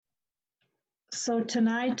So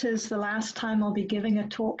tonight is the last time I'll be giving a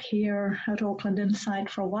talk here at Auckland Insight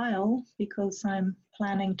for a while, because I'm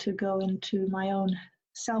planning to go into my own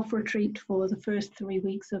self-retreat for the first 3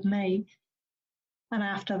 weeks of May. And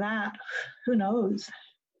after that, who knows?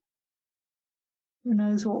 Who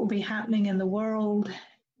knows what will be happening in the world,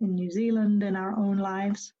 in New Zealand, in our own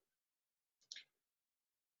lives.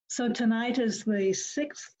 So tonight is the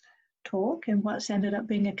 6th talk in what's ended up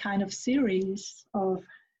being a kind of series of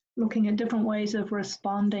looking at different ways of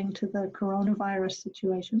responding to the coronavirus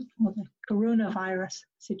situation, or the coronavirus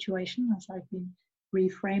situation, as I've been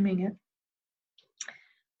reframing it.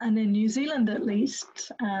 And in New Zealand, at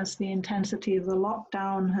least, as the intensity of the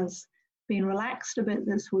lockdown has been relaxed a bit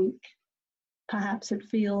this week, perhaps it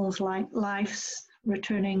feels like life's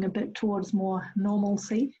returning a bit towards more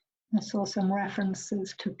normalcy. I saw some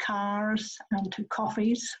references to cars and to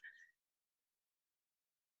coffees.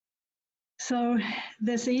 So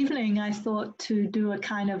this evening, I thought to do a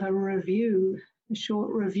kind of a review, a short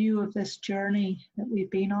review of this journey that we've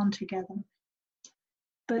been on together,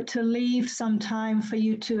 but to leave some time for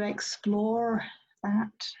you to explore that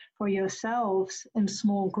for yourselves in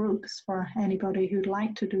small groups for anybody who'd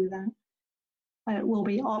like to do that. It will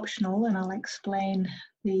be optional, and I'll explain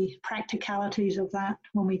the practicalities of that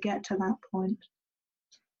when we get to that point.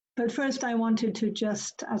 But first, I wanted to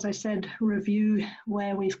just, as I said, review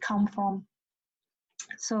where we've come from.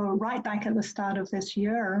 So right back at the start of this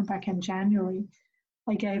year, back in January,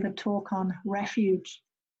 I gave a talk on refuge.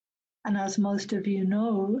 And as most of you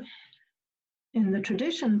know, in the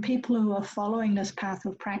tradition, people who are following this path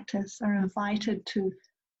of practice are invited to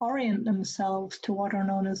orient themselves to what are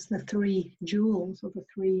known as the 3 jewels, or the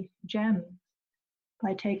 3 gems,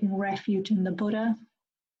 by taking refuge in the Buddha,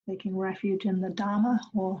 taking refuge in the Dharma,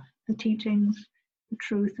 or the teachings, the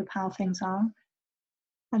truth of how things are,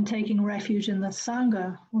 and taking refuge in the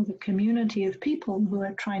sangha, or the community of people who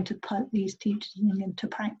are trying to put these teachings into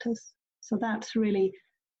practice. So that's really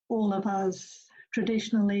all of us.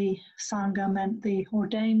 Traditionally, sangha meant the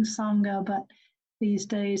ordained sangha, but these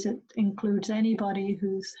days it includes anybody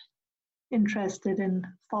who's interested in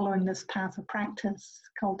following this path of practice,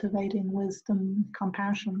 cultivating wisdom,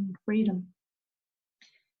 compassion, freedom.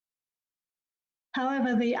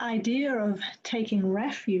 However, the idea of taking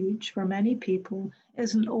refuge for many people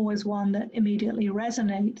isn't always one that immediately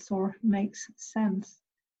resonates or makes sense.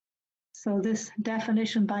 So this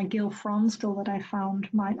definition by Gil Fronsdal that I found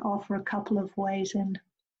might offer a couple of ways in.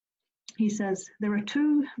 He says, there are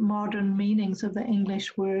 2 modern meanings of the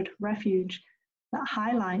English word refuge that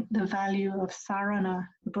highlight the value of sarana,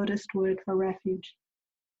 the Buddhist word for refuge.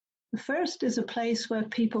 The first is a place where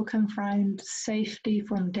people can find safety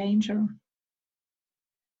from danger.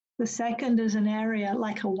 The second is an area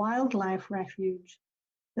like a wildlife refuge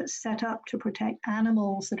that's set up to protect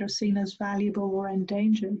animals that are seen as valuable or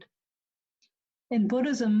endangered. In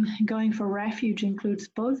Buddhism, going for refuge includes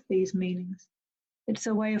both these meanings. It's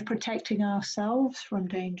a way of protecting ourselves from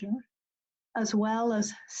danger, as well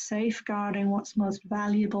as safeguarding what's most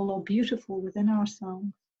valuable or beautiful within ourselves.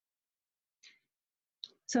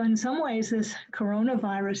 So in some ways, this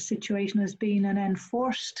coronavirus situation has been an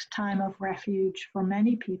enforced time of refuge for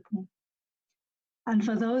many people. And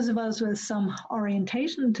for those of us with some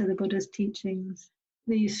orientation to the Buddha's teachings,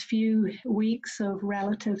 these few weeks of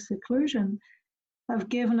relative seclusion have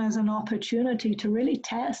given us an opportunity to really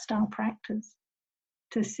test our practice,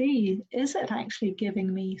 to see, is it actually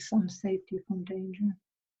giving me some safety from danger?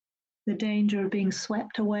 The danger of being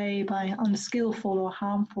swept away by unskillful or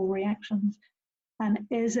harmful reactions. And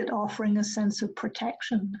is it offering a sense of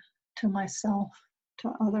protection to myself,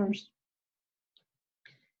 to others?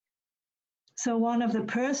 So one of the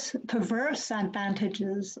perverse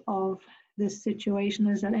advantages of this situation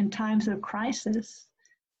is that in times of crisis,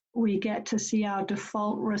 we get to see our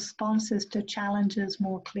default responses to challenges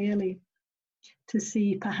more clearly, to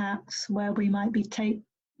see perhaps where we might be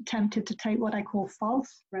tempted to take what I call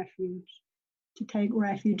false refuge, to take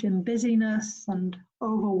refuge in busyness and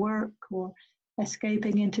overwork, or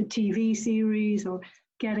escaping into TV series, or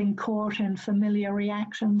getting caught in familiar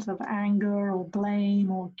reactions of anger or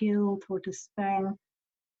blame or guilt or despair.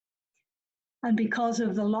 And because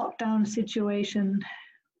of the lockdown situation,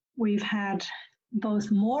 we've had both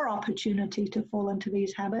more opportunity to fall into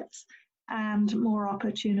these habits and more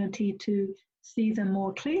opportunity to see them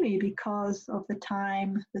more clearly because of the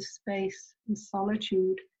time, the space, the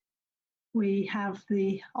solitude. We have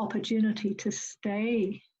the opportunity to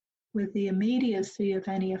stay with the immediacy of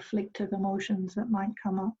any afflictive emotions that might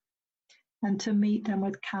come up, and to meet them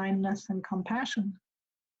with kindness and compassion.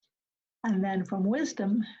 And then from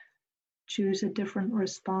wisdom, choose a different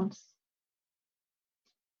response.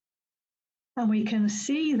 And we can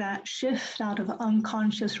see that shift out of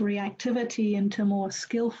unconscious reactivity into more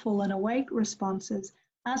skillful and awake responses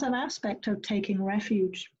as an aspect of taking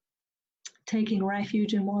refuge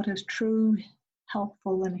in what is true,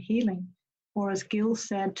 helpful, and healing. Or as Gil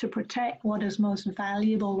said, to protect what is most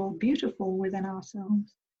valuable or beautiful within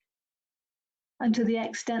ourselves. And to the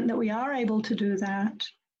extent that we are able to do that,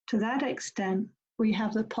 to that extent, we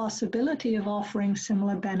have the possibility of offering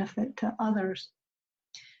similar benefit to others.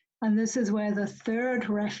 And this is where the third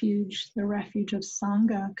refuge, the refuge of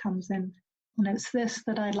sangha, comes in. And it's this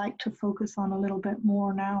that I'd like to focus on a little bit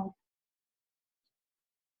more now.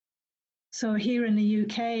 So here in the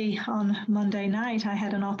UK on Monday night, I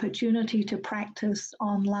had an opportunity to practice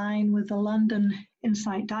online with the London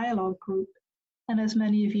Insight Dialogue group. And as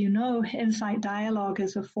many of you know, Insight Dialogue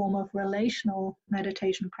is a form of relational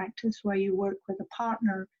meditation practice where you work with a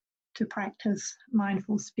partner to practice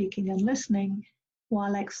mindful speaking and listening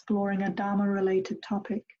while exploring a dharma-related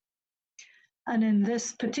topic. And in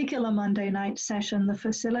this particular Monday night session, the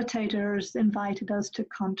facilitators invited us to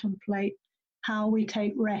contemplate how we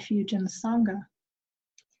take refuge in sangha.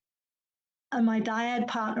 And my dyad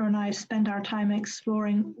partner and I spent our time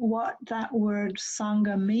exploring what that word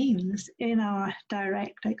sangha means in our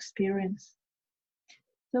direct experience.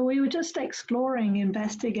 So we were just exploring,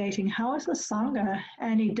 investigating, how is a sangha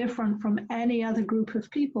any different from any other group of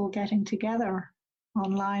people getting together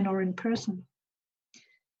online or in person?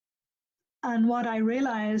 And what I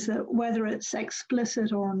realized that whether it's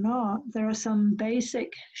explicit or not, there are some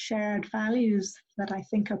basic shared values that I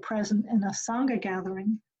think are present in a sangha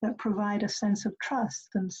gathering that provide a sense of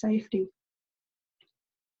trust and safety.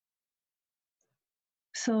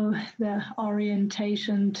 So the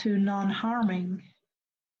orientation to non-harming,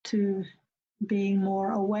 to being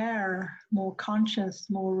more aware, more conscious,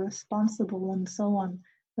 more responsible, and so on,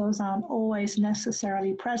 those aren't always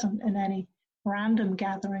necessarily present in any random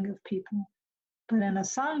gathering of people. But in a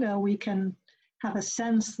sangha, we can have a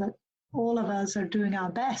sense that all of us are doing our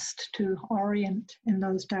best to orient in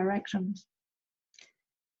those directions.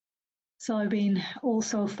 So I've been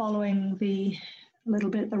also following the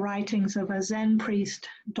writings of a Zen priest,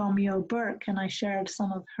 Domyo Burke, and I shared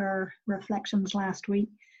some of her reflections last week.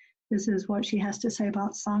 This is what she has to say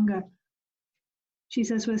about sangha. She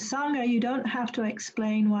says, with sangha, you don't have to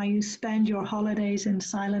explain why you spend your holidays in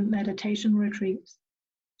silent meditation retreats.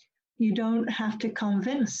 You don't have to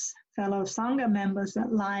convince fellow sangha members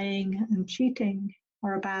that lying and cheating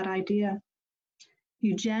are a bad idea.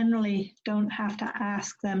 You generally don't have to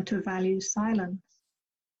ask them to value silence.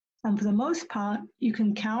 And for the most part, you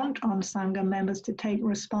can count on sangha members to take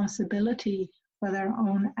responsibility for their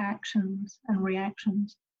own actions and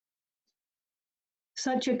reactions.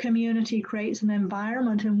 Such a community creates an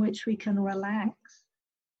environment in which we can relax,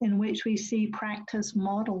 in which we see practice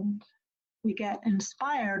modeled. We get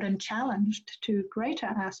inspired and challenged to greater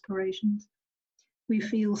aspirations. We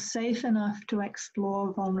feel safe enough to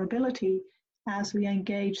explore vulnerability as we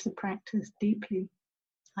engage the practice deeply,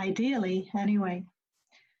 ideally anyway.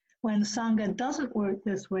 When sangha doesn't work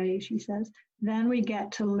this way, she says, then we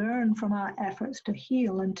get to learn from our efforts to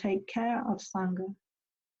heal and take care of sangha,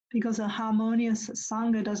 because a harmonious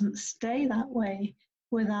sangha doesn't stay that way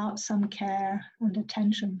without some care and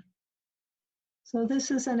attention. So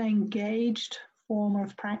this is an engaged form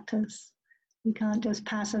of practice. We can't just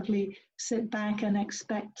passively sit back and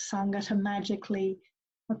expect sangha to magically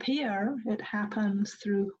appear. It happens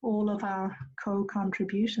through all of our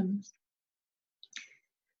co-contributions.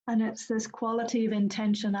 And it's this quality of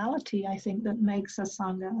intentionality, I think, that makes a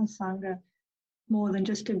sangha more than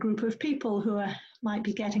just a group of people who might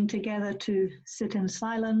be getting together to sit in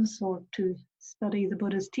silence or to study the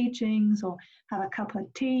Buddha's teachings or have a cup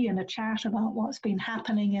of tea and a chat about what's been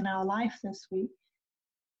happening in our life this week.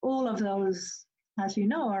 All of those, as you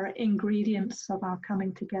know, are ingredients of our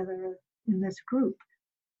coming together in this group.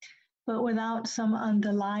 But without some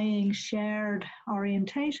underlying shared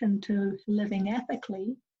orientation to living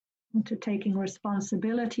ethically and to taking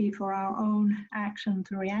responsibility for our own actions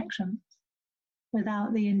and reactions,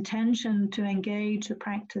 without the intention to engage the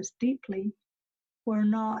practice deeply, we're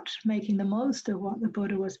not making the most of what the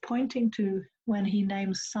Buddha was pointing to when he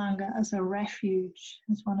names sangha as a refuge,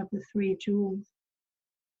 as one of the three jewels.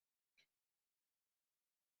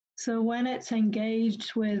 So when it's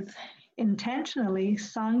engaged with intentionally,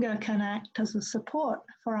 sangha can act as a support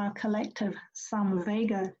for our collective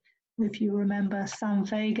samvega. If you remember,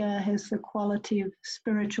 samvega is the quality of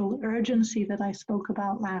spiritual urgency that I spoke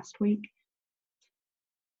about last week.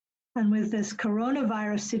 And with this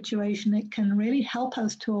coronavirus situation, it can really help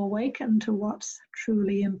us to awaken to what's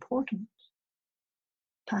truly important.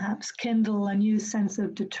 perhaps kindle a new sense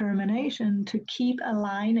of determination to keep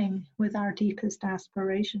aligning with our deepest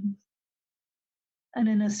aspirations. And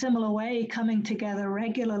in a similar way, coming together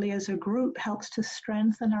regularly as a group helps to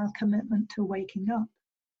strengthen our commitment to waking up.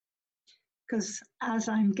 Because as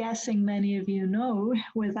I'm guessing many of you know,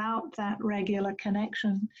 without that regular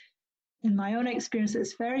connection, in my own experience,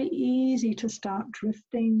 it's very easy to start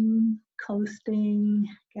drifting, coasting,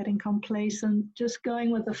 getting complacent, just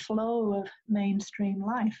going with the flow of mainstream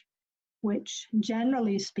life, which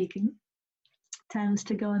generally speaking tends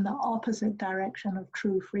to go in the opposite direction of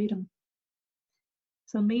true freedom.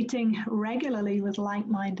 So meeting regularly with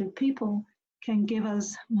like-minded people can give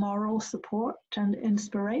us moral support and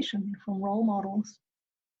inspiration from role models.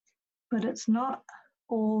 But it's not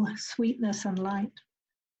all sweetness and light.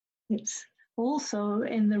 It's also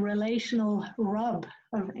in the relational rub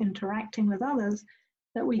of interacting with others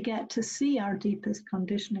that we get to see our deepest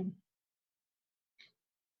conditioning.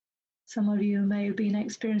 Some of you may have been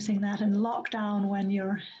experiencing that in lockdown when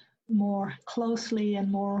you're more closely and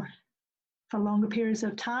more for longer periods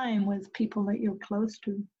of time with people that you're close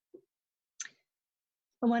to.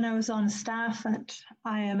 When I was on staff at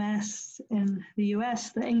IMS in the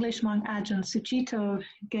US, the English monk Ajahn Sucitto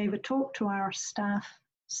gave a talk to our staff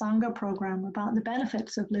sangha program about the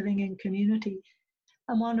benefits of living in community.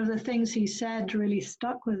 And one of the things he said really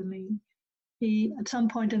stuck with me. At some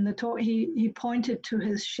point in the talk, he pointed to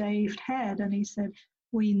his shaved head and he said,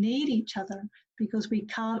 "We need each other because we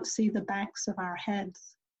can't see the backs of our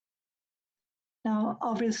heads." Now,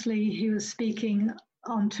 obviously, he was speaking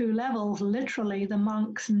on two levels. Literally, the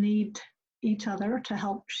monks need each other to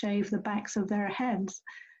help shave the backs of their heads,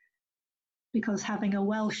 because having a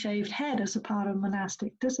well-shaved head is a part of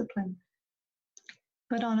monastic discipline.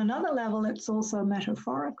 But on another level, it's also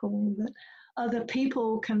metaphorical that other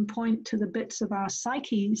people can point to the bits of our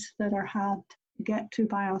psyches that are hard to get to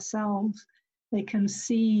by ourselves. They can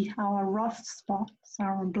see our rough spots,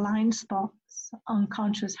 our blind spots,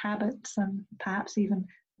 unconscious habits, and perhaps even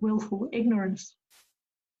willful ignorance.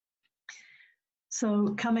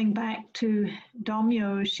 So coming back to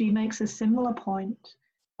Domyo, she makes a similar point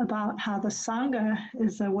about how the sangha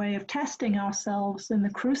is a way of testing ourselves in the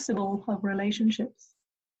crucible of relationships,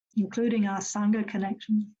 including our sangha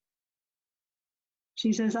connections.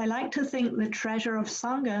 She says, "I like to think the treasure of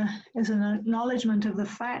sangha is an acknowledgement of the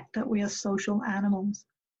fact that we are social animals.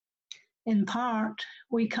 In part,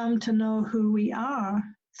 we come to know who we are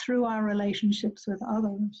through our relationships with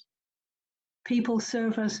others. People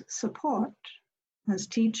serve as support, as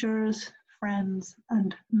teachers, friends,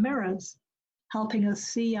 and mirrors, helping us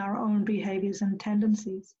see our own behaviors and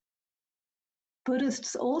tendencies.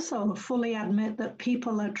 Buddhists also fully admit that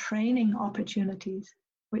people are training opportunities,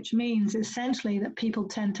 which means essentially that people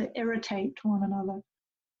tend to irritate one another.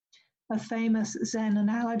 A famous Zen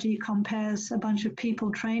analogy compares a bunch of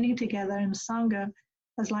people training together in sangha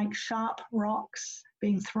as like sharp rocks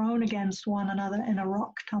being thrown against one another in a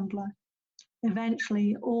rock tumbler.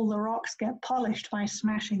 Eventually, all the rocks get polished by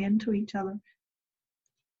smashing into each other.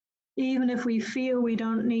 Even if we feel we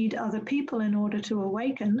don't need other people in order to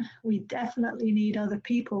awaken, we definitely need other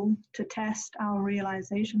people to test our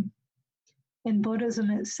realization. In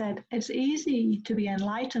Buddhism, it's said, it's easy to be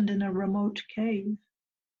enlightened in a remote cave.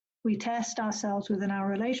 We test ourselves within our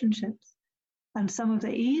relationships, and some of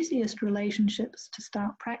the easiest relationships to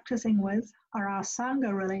start practicing with are our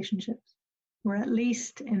sangha relationships, where at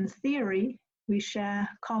least in theory, we share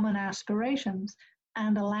common aspirations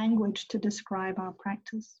and a language to describe our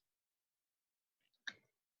practice.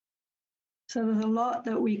 So there's a lot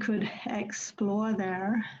that we could explore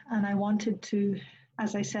there, and I wanted to,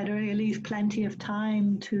 as I said earlier, leave plenty of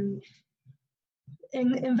time to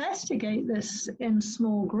investigate this in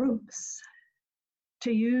small groups,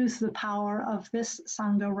 to use the power of this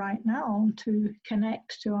sangha right now to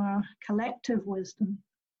connect to our collective wisdom.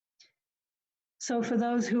 So for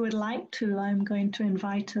those who would like to, I'm going to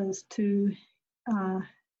invite us to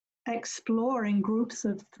explore in groups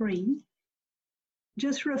of 3,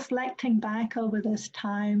 just reflecting back over this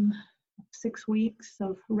time, 6 weeks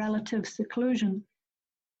of relative seclusion,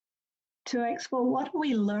 to explore what have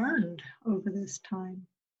we learned over this time?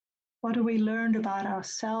 What have we learned about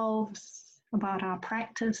ourselves, about our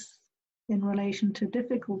practice in relation to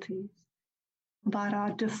difficulties, about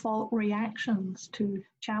our default reactions to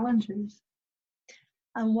challenges?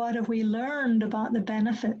 And what have we learned about the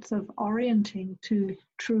benefits of orienting to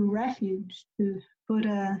true refuge, to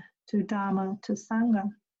Buddha, to Dharma, to Sangha?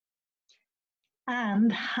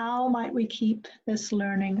 And how might we keep this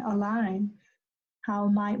learning alive? How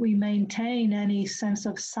might we maintain any sense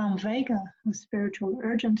of samvega, of spiritual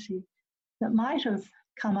urgency, that might have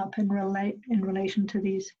come up in relation to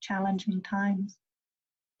these challenging times.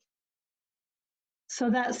 So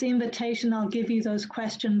that's the invitation. I'll give you those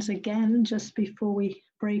questions again just before we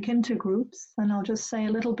break into groups, and I'll just say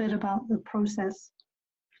a little bit about the process.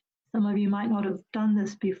 Some of you might not have done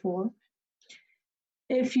this before.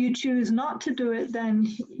 If you choose not to do it, then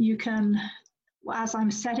you can, as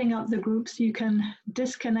I'm setting up the groups, you can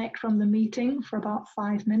disconnect from the meeting for about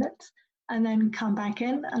 5 minutes and then come back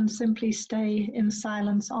in and simply stay in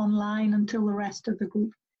silence online until the rest of the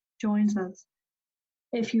group joins us.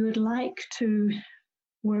 If you would like to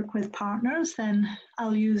work with partners, then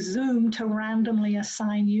I'll use Zoom to randomly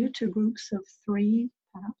assign you to groups of 3,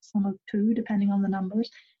 perhaps some of 2, depending on the numbers,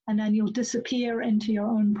 and then you'll disappear into your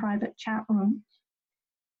own private chat room.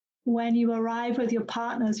 When you arrive with your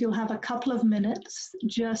partners, you'll have a couple of minutes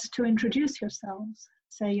just to introduce yourselves,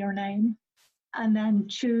 say your name, and then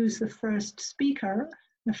choose the first speaker.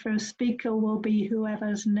 The first speaker will be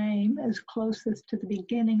whoever's name is closest to the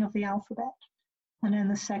beginning of the alphabet. And then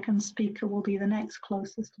the second speaker will be the next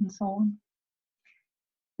closest, and so on.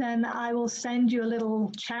 Then I will send you a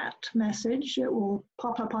little chat message. It will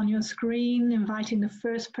pop up on your screen inviting the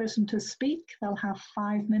first person to speak. They'll have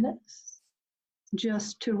 5 minutes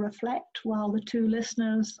just to reflect while the 2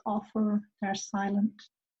 listeners offer their silent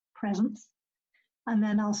presence. And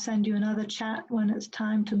then I'll send you another chat when it's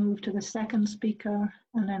time to move to the second speaker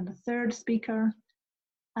and then the third speaker.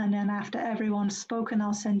 And then after everyone's spoken,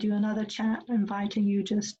 I'll send you another chat inviting you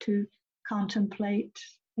just to contemplate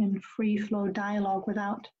in free flow dialogue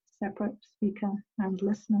without separate speaker and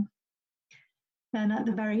listener. Then at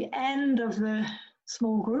the very end of the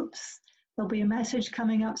small groups, there'll be a message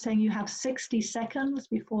coming up saying you have 60 seconds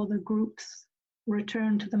before the groups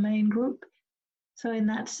return to the main group. So in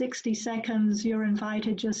that 60 seconds, you're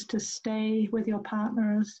invited just to stay with your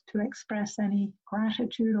partners to express any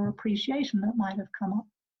gratitude or appreciation that might have come up.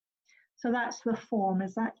 So that's the form.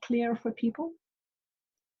 Is that clear for people?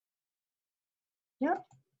 Yeah.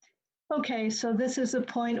 Okay, so this is a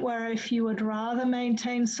point where if you would rather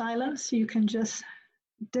maintain silence, you can just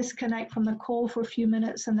disconnect from the call for a few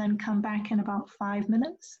minutes and then come back in about 5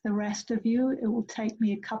 minutes. The rest of you, it will take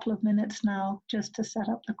me a couple of minutes now just to set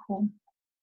up the call.